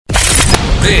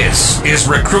This is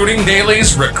Recruiting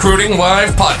Daily's Recruiting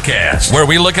Live podcast, where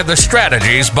we look at the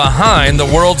strategies behind the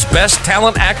world's best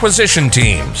talent acquisition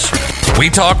teams. We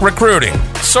talk recruiting,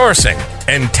 sourcing,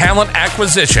 and talent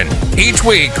acquisition. Each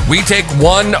week, we take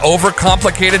one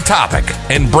overcomplicated topic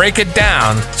and break it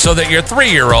down so that your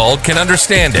 3-year-old can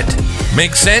understand it.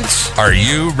 Make sense? Are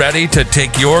you ready to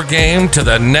take your game to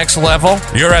the next level?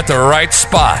 You're at the right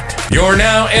spot. You're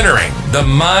now entering the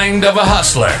mind of a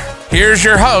hustler. Here's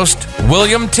your host,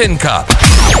 William Tincup.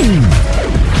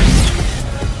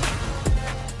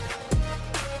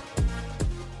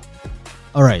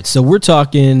 All right, so we're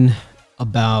talking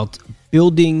about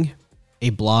building a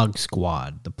blog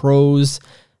squad. The pros,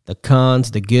 the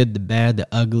cons, the good, the bad, the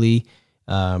ugly.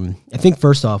 I think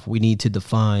first off, we need to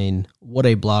define what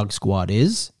a blog squad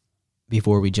is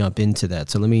before we jump into that.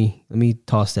 So let me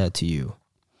toss that to you.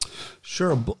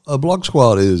 Sure. A blog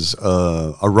squad is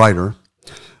a writer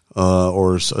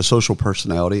or a social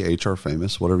personality, HR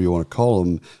famous, whatever you want to call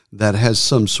them, that has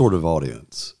some sort of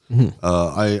audience. Mm-hmm.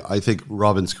 I think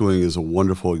Robin Skooing is a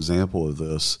wonderful example of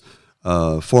this.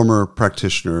 Former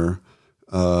practitioner,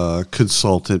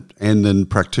 consultant, and then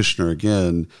practitioner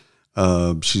again.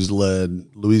 She's led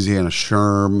Louisiana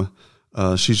SHRM.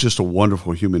 She's just a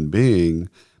wonderful human being.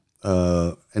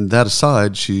 And that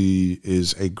aside, she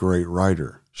is a great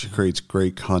writer. She creates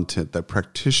great content that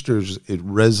practitioners, it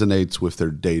resonates with their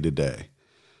day-to-day.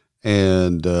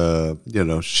 And,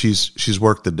 she's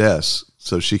worked the desk,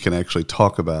 so she can actually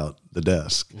talk about the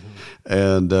desk.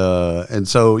 Mm-hmm. And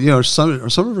so,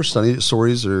 some of her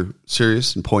stories are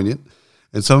serious and poignant,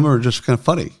 and some of them are just kind of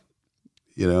funny,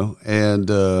 And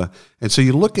so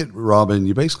you look at Robin,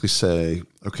 you basically say,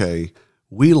 okay,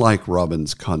 we like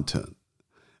Robin's content.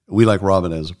 We like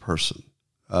Robin as a person.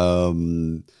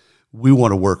 We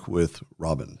want to work with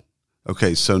Robin.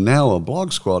 Okay, so now a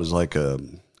blog squad is like a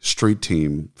street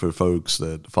team for folks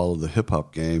that follow the hip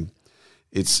hop game.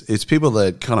 It's people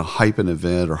that kind of hype an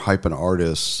event or hype an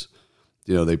artist.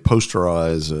 They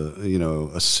posterize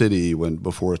a city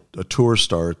before a tour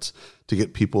starts to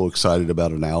get people excited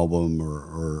about an album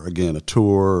or again a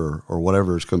tour or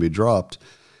whatever is going to be dropped.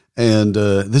 And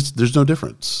there's no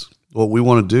difference. What we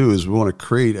want to do is we want to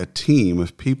create a team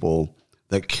of people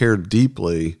that care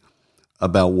deeply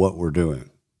about what we're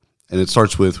doing. And it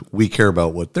starts with, we care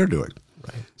about what they're doing.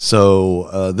 Right.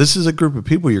 So this is a group of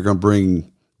people you're going to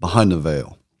bring behind the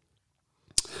veil.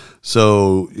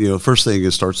 So, first thing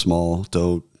is start small,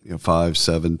 don't, 5,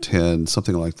 7, 10,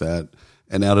 something like that.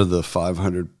 And out of the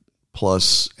 500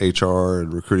 plus HR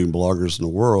and recruiting bloggers in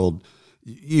the world,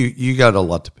 you got a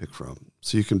lot to pick from.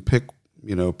 So you can pick,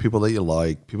 people that you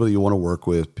like, people that you want to work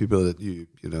with, people that you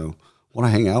want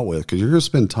to hang out with, because you're going to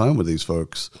spend time with these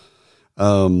folks.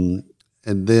 And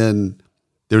then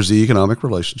there's the economic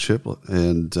relationship,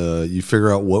 and you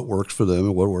figure out what works for them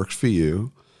and what works for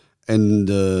you. And,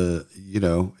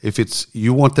 if it's,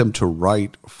 you want them to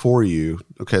write for you,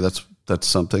 okay, that's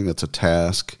something, that's a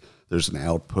task. There's an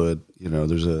output,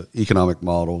 there's an economic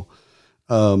model.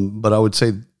 But I would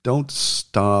say don't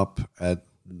stop at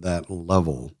that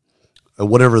level,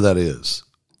 whatever that is.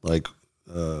 Like,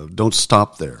 don't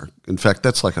stop there. In fact,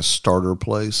 that's like a starter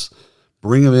place.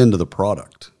 Bring them into the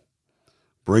product.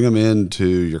 Bring them into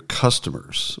your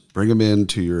customers. Bring them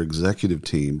into your executive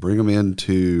team. Bring them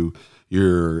into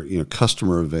your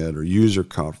customer event or user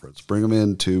conference. Bring them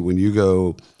into when you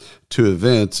go to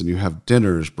events and you have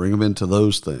dinners. Bring them into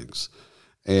those things.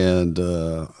 And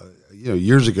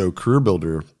years ago,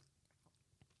 CareerBuilder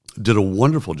did a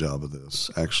wonderful job of this.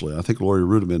 Actually, I think Lori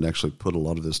Rudiman actually put a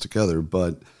lot of this together.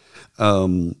 But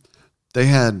they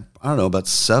had about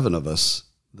 7 of us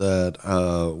that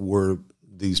were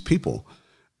these people.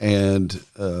 And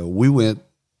we went,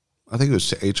 I think it was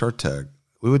to HR Tech.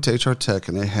 We went to HR Tech,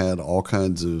 and they had all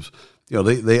kinds of, they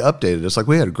updated us. Like,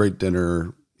 we had a great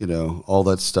dinner, all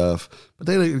that stuff. But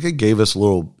they gave us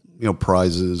little,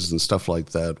 prizes and stuff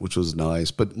like that, which was nice.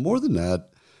 But more than that,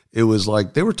 it was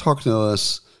like they were talking to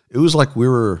us. It was like we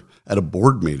were at a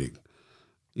board meeting,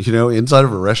 inside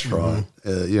of a restaurant,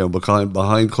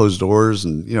 behind closed doors.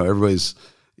 And, everybody's,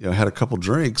 had a couple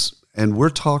drinks. And we're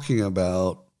talking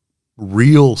about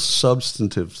real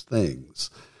substantive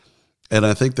things. And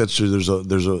I think that's there's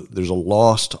a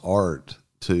lost art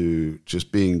to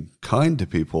just being kind to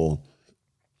people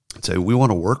and say, we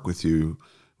want to work with you.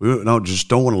 We don't want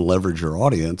to leverage your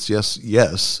audience.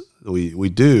 Yes, we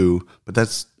do, but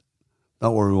that's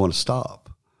not where we want to stop.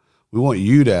 We want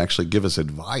you to actually give us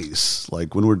advice,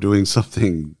 like when we're doing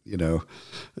something,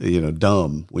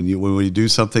 dumb. When we do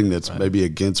something that's right. Maybe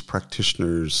against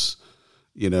practitioners,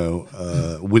 and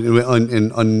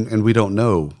we don't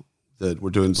know that we're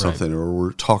doing something, or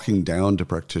we're talking down to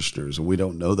practitioners, and we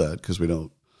don't know that because we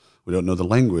don't know the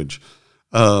language.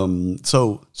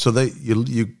 So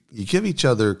you give each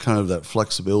other kind of that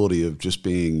flexibility of just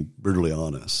being brutally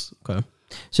honest. Okay.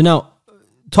 So now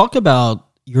talk about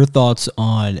your thoughts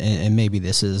on, and maybe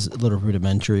this is a little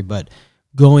rudimentary, but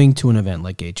going to an event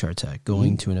like HR Tech,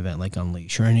 going to an event like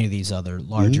Unleash, or any of these other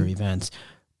larger events,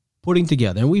 putting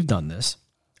together, and we've done this,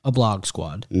 a blog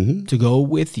squad to go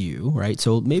with you, right?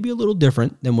 So maybe a little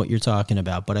different than what you're talking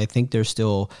about, but I think there's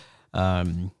still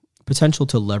potential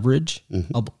to leverage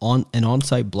on an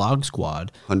on-site blog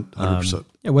squad. 100%.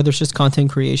 Whether it's just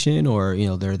content creation or,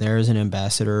 they're there as an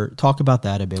ambassador. Talk about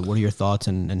that a bit. What are your thoughts,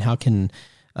 and how can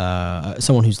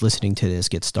someone who's listening to this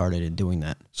get started in doing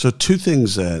that? So two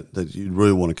things that you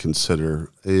really want to consider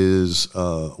is,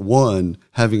 one,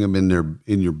 having them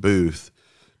in your booth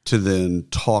to then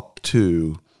talk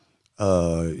to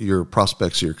your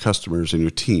prospects, your customers, and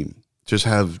your team. Just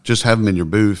have them in your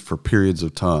booth for periods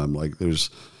of time. Like there's,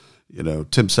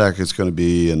 Tim Sackett's going to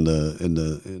be in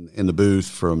the booth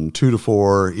from 2 to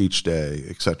 4 each day,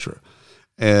 et cetera.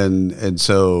 And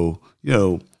so,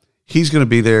 he's going to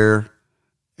be there,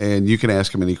 and you can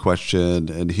ask him any question,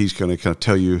 and he's going to kind of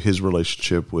tell you his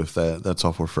relationship with that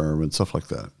software firm and stuff like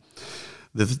that.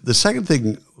 The second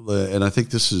thing, and I think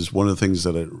this is one of the things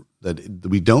that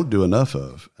we don't do enough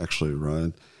of, actually,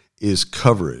 Ryan, is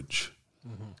coverage.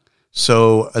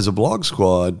 So as a blog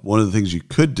squad, one of the things you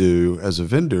could do as a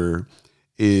vendor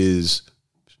is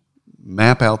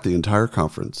map out the entire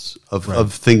conference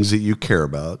of things that you care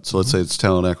about. So let's say it's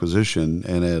talent acquisition,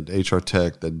 and at HR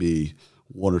Tech, that'd be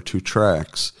 1 or 2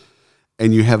 tracks,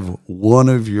 and you have one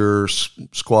of your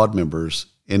squad members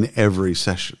in every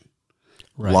session,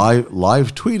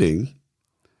 live tweeting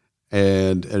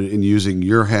and using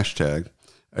your hashtag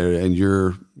and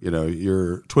your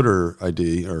Twitter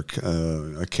ID or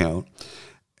account.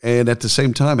 And at the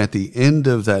same time, at the end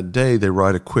of that day, they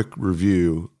write a quick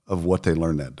review of what they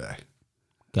learned that day.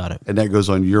 Got it. And that goes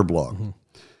on your blog.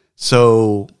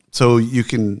 So you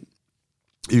can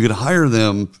hire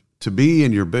them to be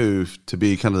in your booth, to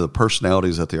be kind of the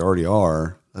personalities that they already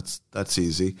are. That's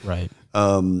easy. Right.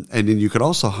 And then you could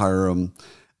also hire them,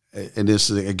 and this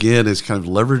again is kind of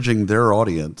leveraging their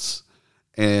audience,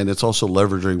 and it's also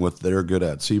leveraging what they're good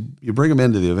at. So you bring them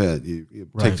into the event, you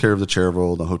take care of the chair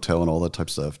roll, the hotel, and all that type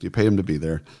of stuff. You pay them to be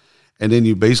there, and then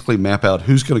you basically map out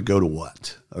who's going to go to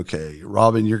what. Okay,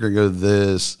 Robin, you're going to go to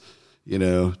this.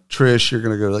 Trish, you're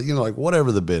going to go to like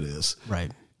whatever the bid is.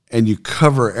 Right. And you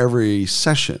cover every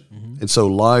session. And so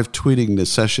live tweeting the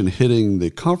session, hitting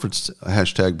the conference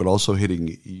hashtag, but also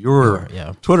hitting your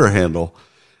Twitter handle,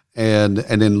 and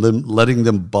then letting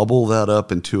them bubble that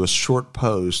up into a short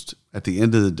post at the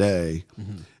end of the day.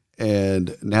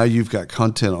 And now you've got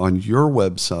content on your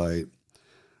website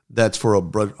that's for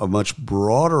a much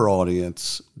broader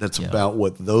audience that's about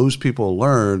what those people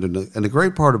learned. And the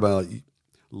great part about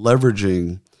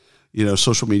leveraging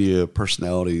social media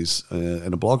personalities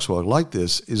and a blog squad like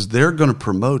this is they're going to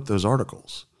promote those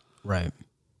articles. Right.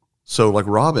 So like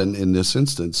Robin, in this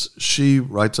instance, she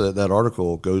writes that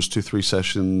article, goes to 3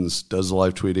 sessions, does the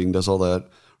live tweeting, does all that,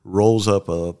 rolls up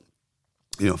a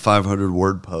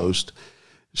 500-word post.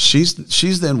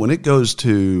 She's then, when it goes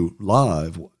to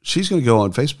live, she's going to go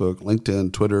on Facebook,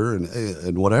 LinkedIn, Twitter,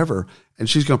 and whatever, and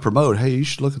she's going to promote, hey, you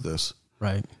should look at this.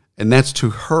 Right. And that's to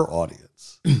her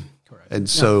audience. Correct. And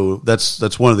so that's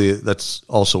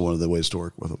also one of the ways to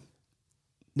work with them.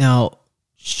 Now,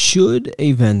 should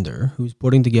a vendor who's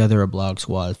putting together a blog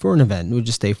squad for an event, we'll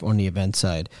just stay on the event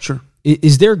side. Sure.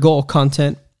 Is their goal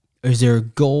content? Is their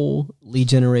goal lead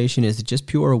generation? Is it just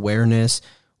pure awareness?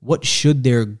 What should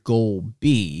their goal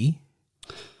be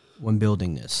when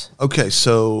building this? Okay,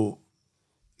 so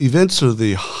events are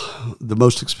the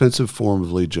most expensive form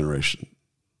of lead generation,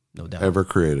 no doubt, ever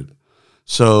created.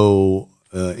 So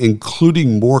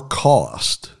including more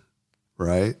cost,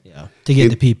 right? Yeah, to get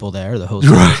the people there, the host.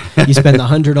 Right. You spend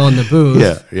 $100 on the booth,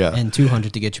 and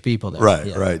 $200 to get your people there.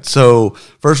 Right, right. So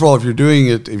first of all, if you're doing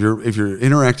it, if you're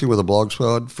interacting with a blog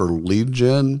squad for lead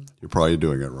gen, you're probably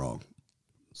doing it wrong.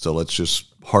 So let's just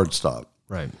hard stop.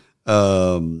 Right.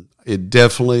 It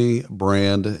definitely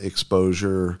brand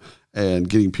exposure and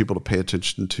getting people to pay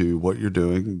attention to what you're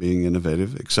doing, being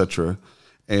innovative, etc.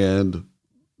 And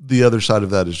the other side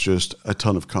of that is just a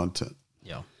ton of content.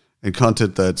 Yeah. And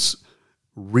content that's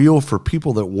real for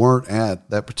people that weren't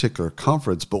at that particular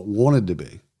conference but wanted to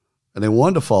be. And they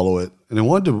wanted to follow it, and they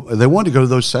wanted to go to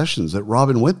those sessions that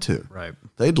Robin went to. Right.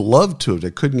 They'd love to.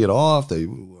 They couldn't get off. They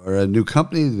were a new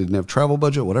company. They didn't have travel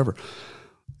budget, whatever.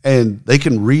 And they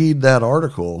can read that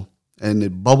article, and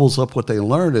it bubbles up what they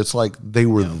learned. It's like they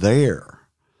were there.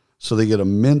 So they get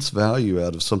immense value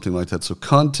out of something like that. So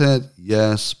content,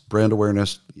 yes. Brand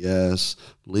awareness, yes.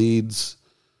 Leads,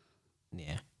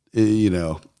 Yeah.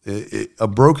 A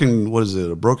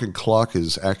broken clock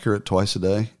is accurate twice a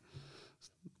day.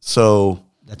 So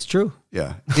That's true.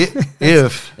 yeah,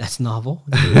 if That's novel.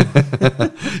 I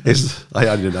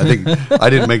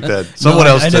didn't make that. Someone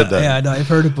else said that. Yeah, I know. I've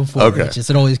heard it before. Okay.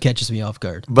 It always catches me off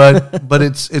guard. But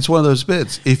it's one of those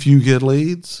bits. If you get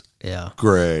leads, Yeah.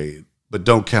 great. But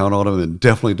don't count on them, and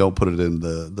definitely don't put it in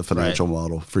the financial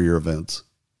model for your events.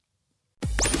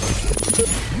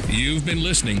 You've been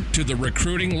listening to the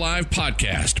Recruiting Live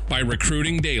podcast by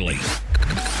Recruiting Daily.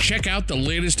 Check out the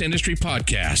latest industry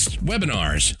podcasts,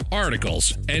 webinars,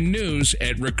 articles, and news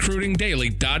at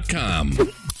recruitingdaily.com.